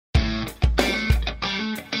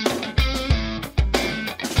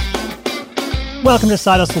Welcome to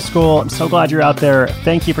Side Hustle School. I'm so glad you're out there.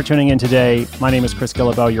 Thank you for tuning in today. My name is Chris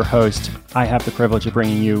Guillebeau, your host. I have the privilege of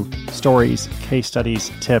bringing you stories, case studies,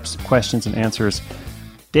 tips, questions, and answers,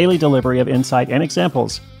 daily delivery of insight and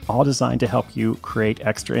examples, all designed to help you create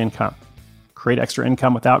extra income. Create extra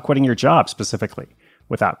income without quitting your job specifically,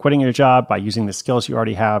 without quitting your job by using the skills you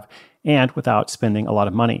already have, and without spending a lot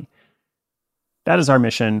of money. That is our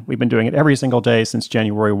mission. We've been doing it every single day since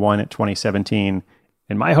January 1, 2017.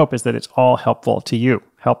 And my hope is that it's all helpful to you,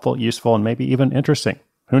 helpful, useful, and maybe even interesting.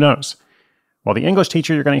 Who knows? Well, the English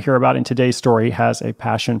teacher you're going to hear about in today's story has a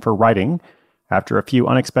passion for writing. After a few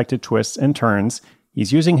unexpected twists and turns,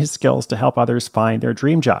 he's using his skills to help others find their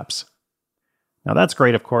dream jobs. Now that's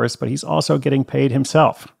great, of course, but he's also getting paid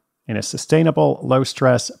himself in a sustainable,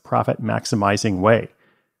 low-stress, profit-maximizing way.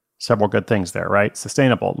 Several good things there, right?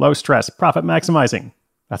 Sustainable, low-stress, profit-maximizing.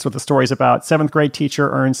 That's what the story's about. 7th grade teacher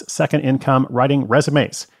earns second income writing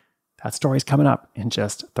resumes. That story's coming up in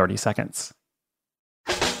just 30 seconds.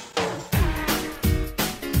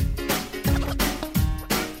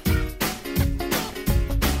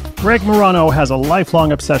 Greg Morano has a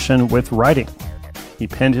lifelong obsession with writing. He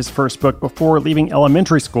penned his first book before leaving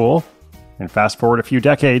elementary school. And fast forward a few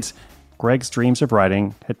decades, Greg's dreams of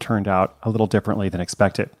writing had turned out a little differently than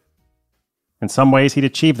expected. In some ways, he'd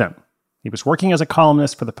achieved them. He was working as a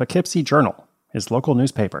columnist for the Poughkeepsie Journal, his local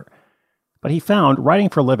newspaper. But he found writing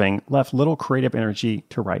for a living left little creative energy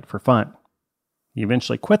to write for fun. He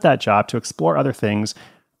eventually quit that job to explore other things,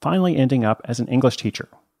 finally ending up as an English teacher.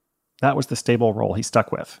 That was the stable role he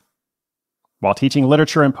stuck with. While teaching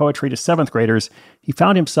literature and poetry to 7th graders, he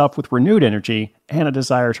found himself with renewed energy and a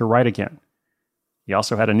desire to write again. He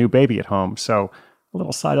also had a new baby at home, so a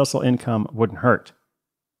little side hustle income wouldn't hurt.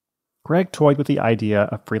 Greg toyed with the idea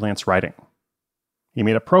of freelance writing. He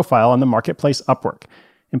made a profile on the marketplace Upwork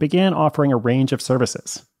and began offering a range of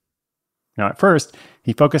services. Now, at first,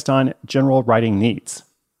 he focused on general writing needs,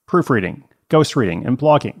 proofreading, ghostreading, and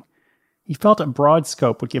blogging. He felt a broad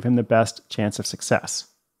scope would give him the best chance of success.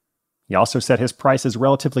 He also set his prices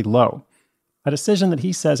relatively low, a decision that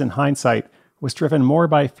he says in hindsight was driven more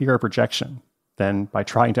by fear of rejection than by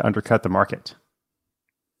trying to undercut the market.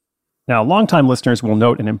 Now, longtime listeners will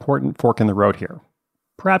note an important fork in the road here,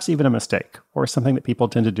 perhaps even a mistake, or something that people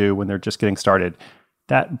tend to do when they're just getting started.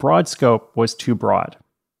 That broad scope was too broad.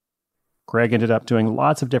 Greg ended up doing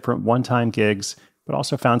lots of different one-time gigs, but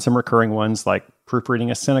also found some recurring ones like proofreading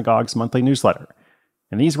a synagogue's monthly newsletter.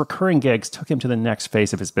 And these recurring gigs took him to the next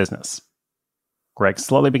phase of his business. Greg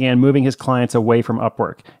slowly began moving his clients away from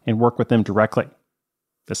Upwork and work with them directly.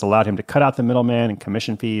 This allowed him to cut out the middleman and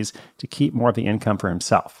commission fees to keep more of the income for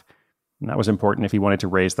himself. And that was important if he wanted to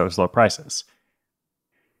raise those low prices.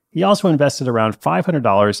 He also invested around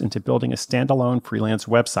 $500 into building a standalone freelance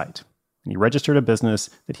website, and he registered a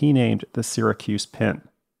business that he named the Syracuse Pen.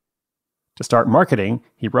 To start marketing,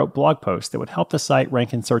 he wrote blog posts that would help the site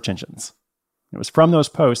rank in search engines. It was from those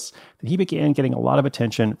posts that he began getting a lot of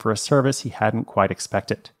attention for a service he hadn't quite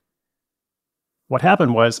expected. What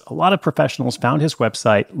happened was a lot of professionals found his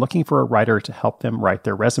website looking for a writer to help them write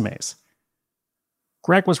their resumes.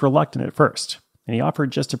 Greg was reluctant at first, and he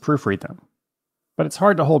offered just to proofread them. But it's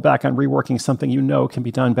hard to hold back on reworking something you know can be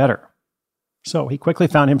done better. So he quickly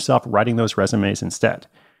found himself writing those resumes instead.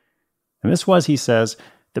 And this was, he says,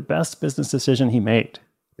 the best business decision he made,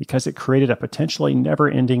 because it created a potentially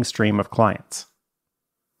never-ending stream of clients.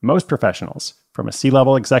 Most professionals, from a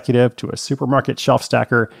C-level executive to a supermarket shelf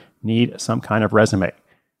stacker, need some kind of resume.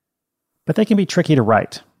 But they can be tricky to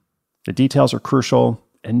write. The details are crucial,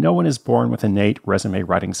 and no one is born with innate resume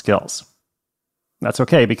writing skills. That's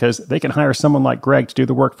okay, because they can hire someone like Greg to do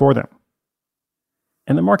the work for them.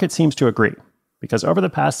 And the market seems to agree, because over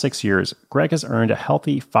the past 6 years, Greg has earned a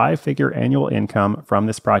healthy 5-figure annual income from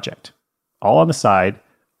this project. All on the side,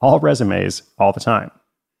 all resumes, all the time.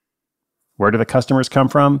 Where do the customers come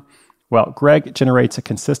from? Well, Greg generates a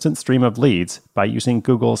consistent stream of leads by using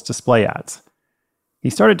Google's display ads.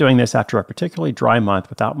 He started doing this after a particularly dry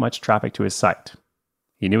month without much traffic to his site.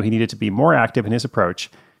 He knew he needed to be more active in his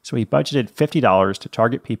approach, so he budgeted $50 to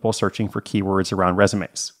target people searching for keywords around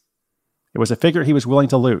resumes. It was a figure he was willing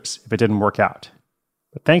to lose if it didn't work out.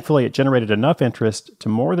 But thankfully, it generated enough interest to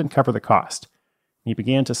more than cover the cost. He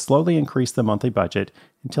began to slowly increase the monthly budget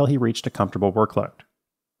until he reached a comfortable workload.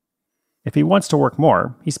 If he wants to work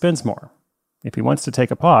more, he spends more. If he wants to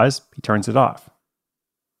take a pause, he turns it off.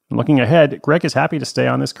 And looking ahead, Greg is happy to stay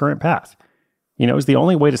on this current path. He knows the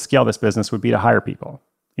only way to scale this business would be to hire people.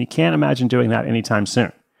 He can't imagine doing that anytime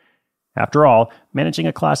soon. After all, managing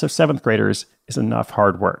a class of 7th graders is enough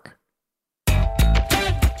hard work.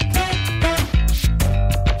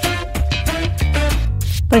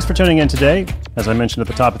 Thanks for tuning in today. As I mentioned at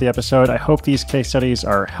the top of the episode, I hope these case studies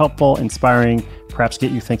are helpful, inspiring, perhaps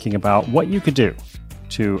get you thinking about what you could do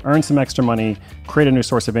to earn some extra money, create a new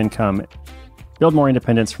source of income, build more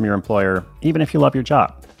independence from your employer, even if you love your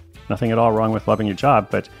job. Nothing at all wrong with loving your job,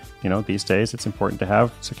 but these days it's important to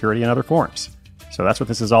have security in other forms. So that's what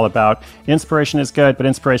this is all about. Inspiration is good, but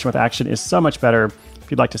inspiration with action is so much better. If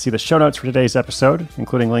you'd like to see the show notes for today's episode,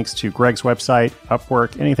 including links to Greg's website,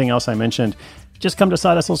 Upwork, anything else I mentioned, just come to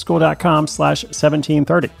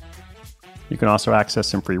sidehustleschool.com/1730. You can also access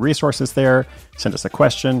some free resources there, send us a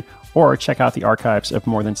question, or check out the archives of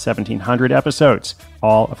more than 1,700 episodes,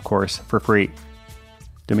 all, of course, for free.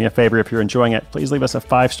 Do me a favor, if you're enjoying it, please leave us a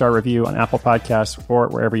 5-star review on Apple Podcasts or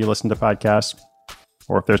wherever you listen to podcasts.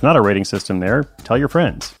 Or if there's not a rating system there, tell your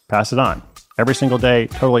friends. Pass it on. Every single day,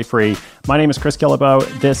 totally free. My name is Chris Guillebeau.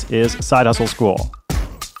 This is Side Hustle School.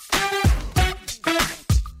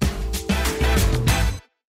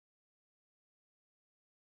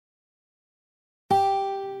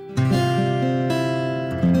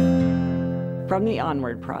 From the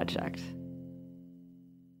Onward Project.